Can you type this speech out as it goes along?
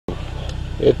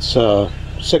It's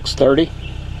 6:30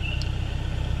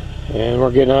 and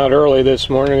we're getting out early this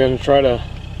morning. Going to try to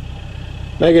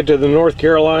make it to the North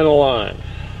Carolina line.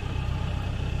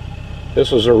 This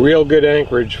was a real good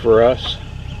anchorage for us,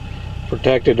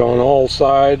 protected on all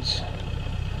sides,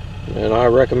 and I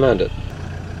recommend it.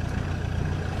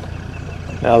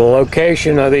 Now the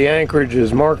location of the anchorage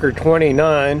is marker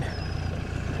 29,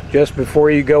 just before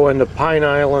you go into Pine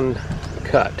Island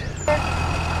Cut.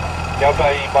 Y'all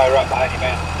got anybody right behind you,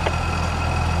 man?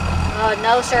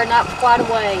 No, sir, not for quite a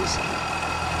ways.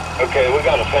 Okay, we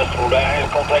got a festival down here.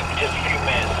 It's going to take me just a few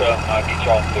minutes, so I'll get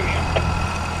y'all through here.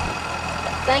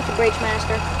 Thank you, Bridge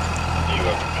Master. You're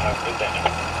welcome. Have a good day now.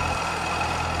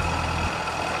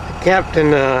 Captain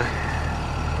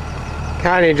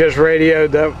Connie just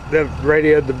radioed the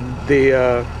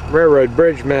railroad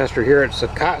bridge master here at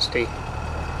Sakasti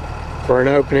for an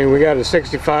opening. We got a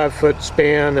 65-foot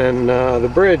span, and the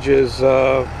bridge is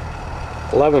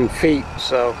 11 feet,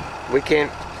 so we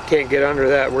can't get under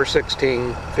that. We're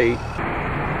 16 feet.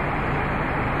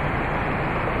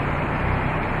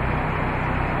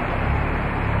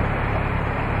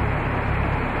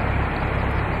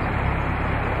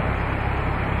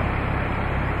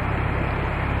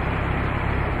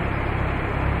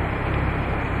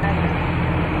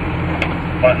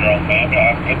 Partner on man,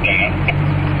 have a good day now.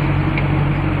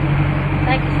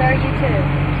 Thank you, sir. You too.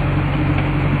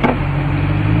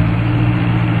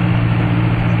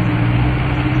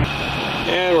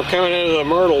 And we're coming into the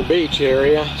Myrtle Beach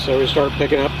area, so we start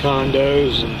picking up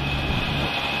condos and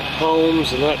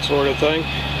homes and that sort of thing.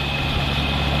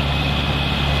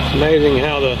 It's amazing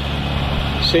how the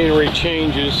scenery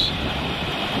changes.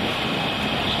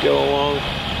 Just go along.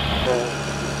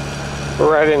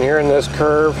 We're right in here in this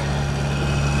curve,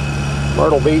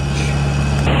 Myrtle Beach.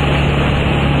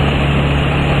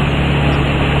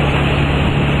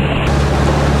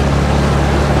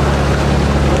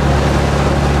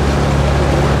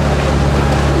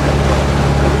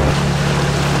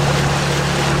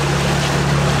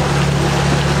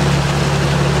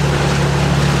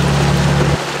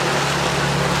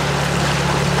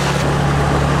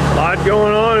 A lot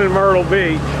going on in Myrtle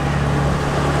Beach.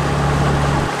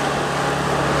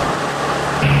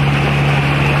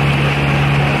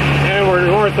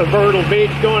 North of Myrtle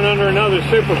Beach, going under another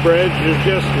super bridge, is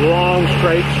just long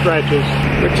straight stretches,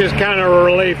 which is kind of a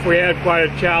relief. We had quite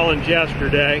a challenge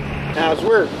yesterday. Now as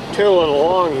we're tooling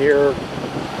along here,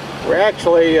 we're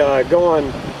actually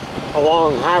going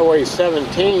along Highway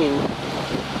 17,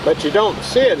 but you don't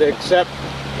see it except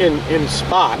in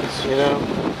spots, you know.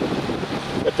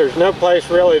 But there's no place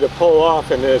really to pull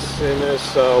off in this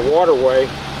waterway.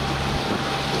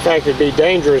 In fact, it'd be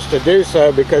dangerous to do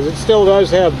so because it still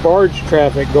does have barge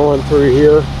traffic going through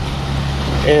here,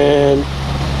 and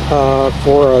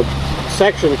for a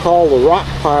section called the rock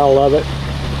pile of it,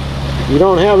 you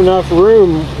don't have enough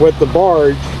room with the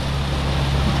barge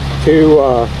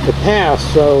to pass.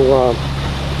 So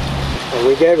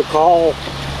we gave a call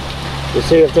to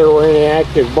see if there were any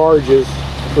active barges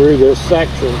through this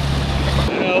section.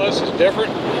 Well, this is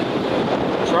different.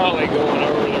 Trolley going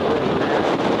over the river.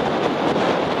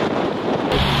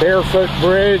 Barefoot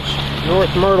Bridge,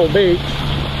 North Myrtle Beach.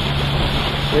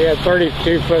 We had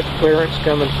 32-foot clearance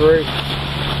coming through.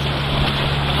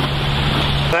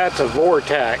 That's a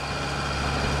Vortac.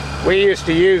 We used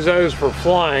to use those for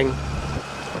flying.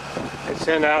 They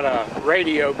send out a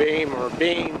radio beam or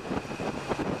beam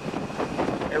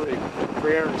every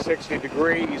 360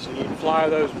 degrees, and you'd fly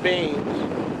those beams.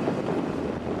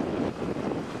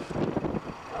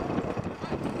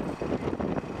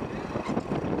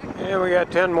 And we got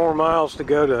 10 more miles to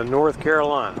go to North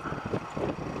Carolina.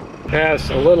 Past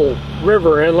a little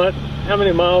river inlet. How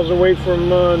many miles away from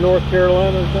North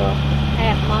Carolina is that?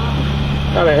 Half mile.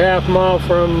 About a half mile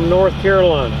from North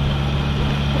Carolina.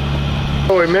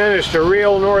 So we managed to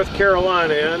reel North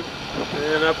Carolina in,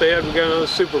 and up ahead we got another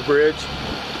super bridge.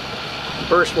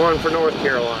 First one for North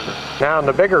Carolina. Now in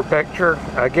the bigger picture,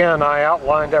 again, I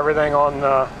outlined everything on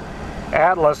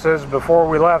atlases before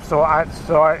we left, so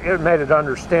it made it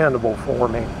understandable for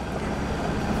me.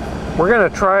 We're going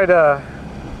to try to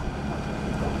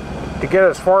get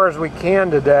as far as we can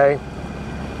today.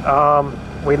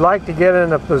 We'd like to get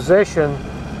in a position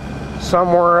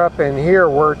somewhere up in here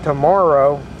where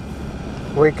tomorrow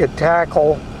we could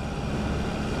tackle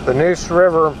the Neuse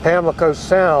River, Pamlico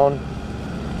Sound,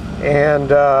 and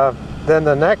then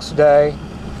the next day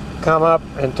come up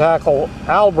and tackle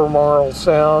Albemarle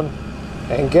Sound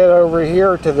and get over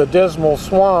here to the Dismal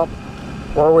Swamp,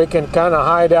 where we can kind of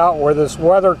hide out where this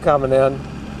weather coming in,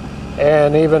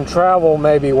 and even travel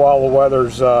maybe while the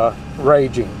weather's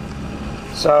raging.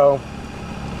 So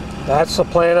That's the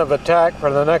plan of attack for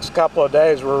the next couple of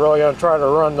days. We're really going to try to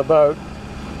run the boat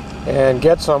and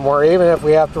get somewhere, even if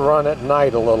we have to run at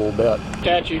night a little bit.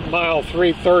 Statute mile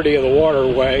 330 of the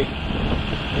waterway,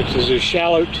 which is a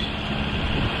shallow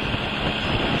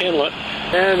inlet.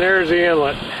 And there's the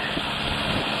inlet.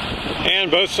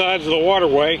 And both sides of the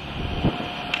waterway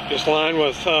just lined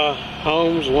with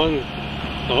homes, one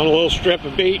on a little strip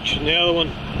of beach and the other one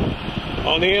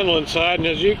on the inland side. And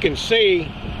as you can see,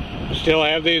 we still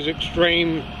have these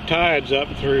extreme tides up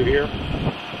through here.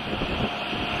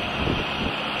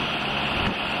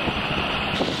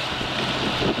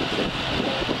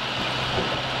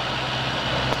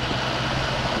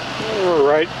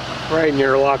 We're right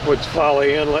near Lockwood's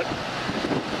Folly Inlet.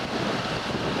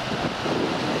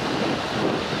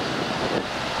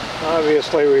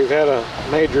 Obviously, we've had a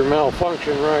major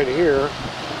malfunction right here.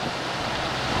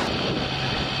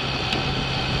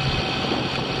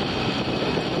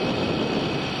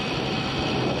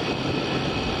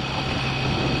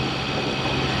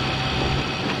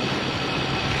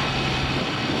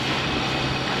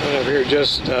 And over here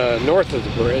just north of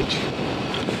the bridge.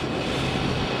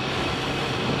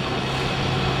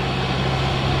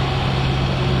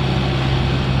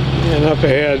 And up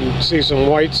ahead, you see some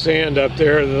white sand up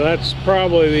there. That's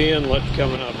probably the inlet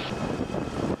coming up.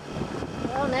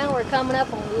 Well, now we're coming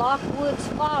up on Lockwood's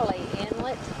Folly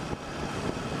Inlet.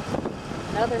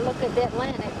 Another look at the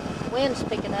Atlantic. Wind's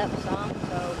picking up some,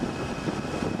 so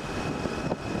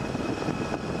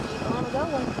keep on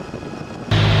going.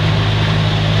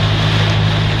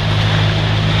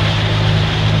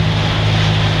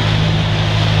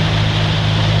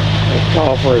 They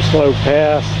call for a slow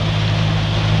pass.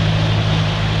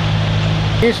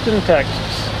 Houston,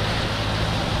 Texas.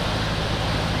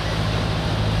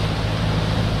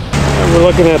 And we're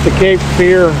looking at the Cape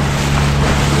Fear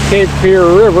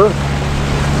River.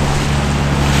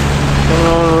 Going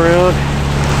on around.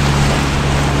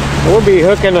 We'll be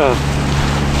hooking a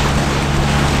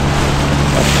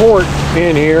port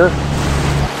in here.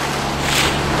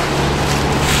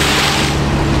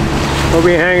 We'll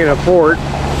be hanging a port.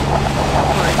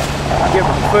 Give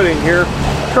it footing here.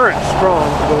 Current strong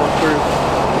going through.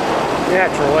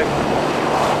 Naturally.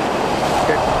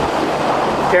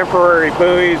 Temporary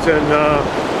buoys, and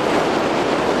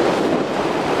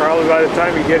probably by the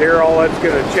time you get here all that's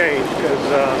going to change, because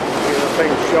you know,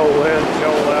 things shoal in,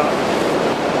 shoal out.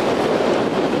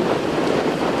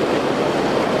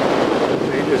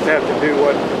 So you just have to do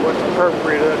what's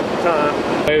appropriate at the time.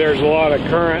 There's a lot of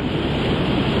current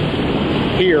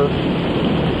here.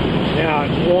 Now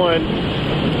at 1,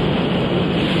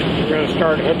 we're going to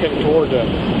start hooking toward the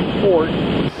port.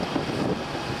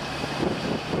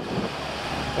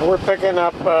 And we're picking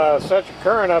up such a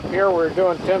current up here. We're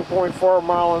doing 10.4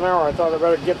 mile an hour. I thought I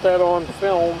better get that on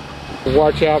film.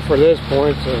 Watch out for this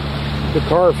point, so the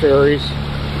car ferries.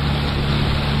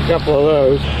 A couple of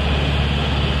those.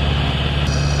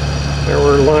 There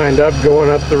we're lined up going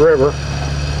up the river.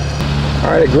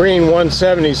 Alright, a green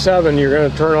 177, you're going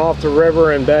to turn off the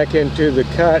river and back into the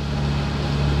cut.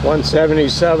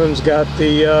 177's got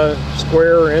the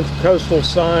square intercoastal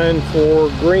sign for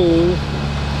green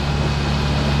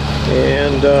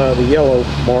and the yellow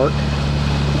mark.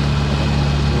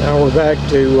 Now we're back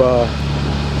to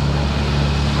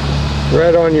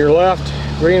red on your left,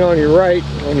 green on your right,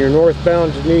 when you're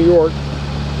northbound to New York.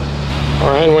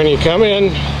 Alright, and when you come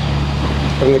in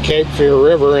from the Cape Fear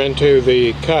River into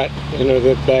the cut,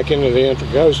 back into the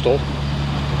intercoastal,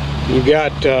 you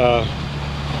got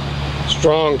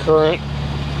strong current,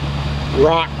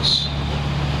 rocks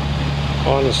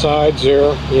on the sides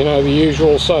there, you know, the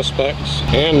usual suspects.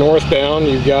 And northbound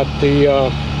you've got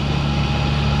the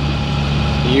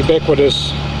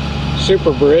ubiquitous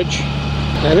super bridge.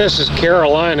 And this is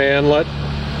Carolina Inlet.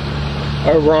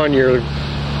 Over on your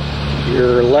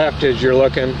left as you're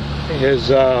looking is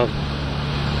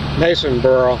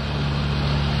Masonboro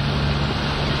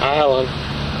Island.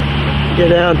 Get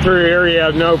down through here, you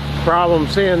have no problem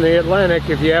seeing the Atlantic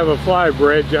if you have a fly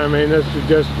bridge. I mean, this is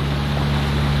just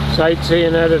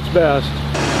sightseeing at its best.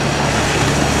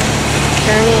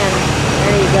 Turn in.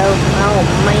 There you go. Oh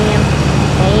man.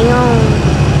 Hang on.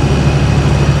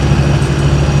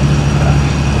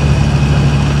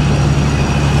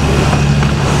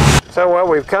 So what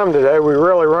we've come today, we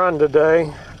really run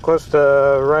today, close to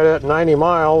right at 90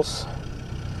 miles,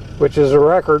 which is a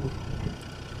record.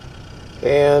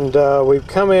 And we've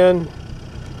come in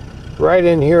right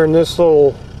in here in this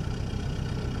little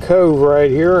cove right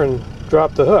here and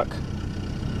dropped the hook.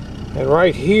 And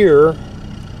right here,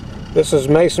 this is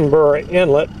Masonboro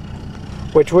Inlet,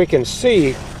 which we can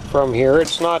see from here.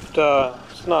 It's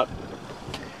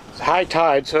high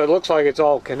tide, so it looks like it's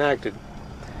all connected.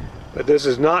 But this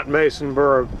is not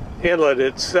Masonboro Inlet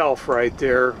itself right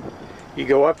there. You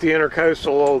go up the intercoastal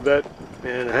a little bit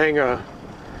and hang a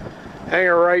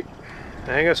right,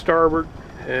 hang a starboard,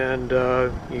 and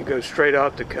you go straight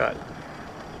out to cut.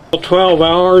 12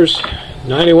 hours,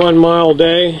 91-mile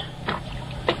day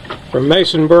from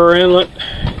Masonboro Inlet.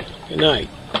 Good night.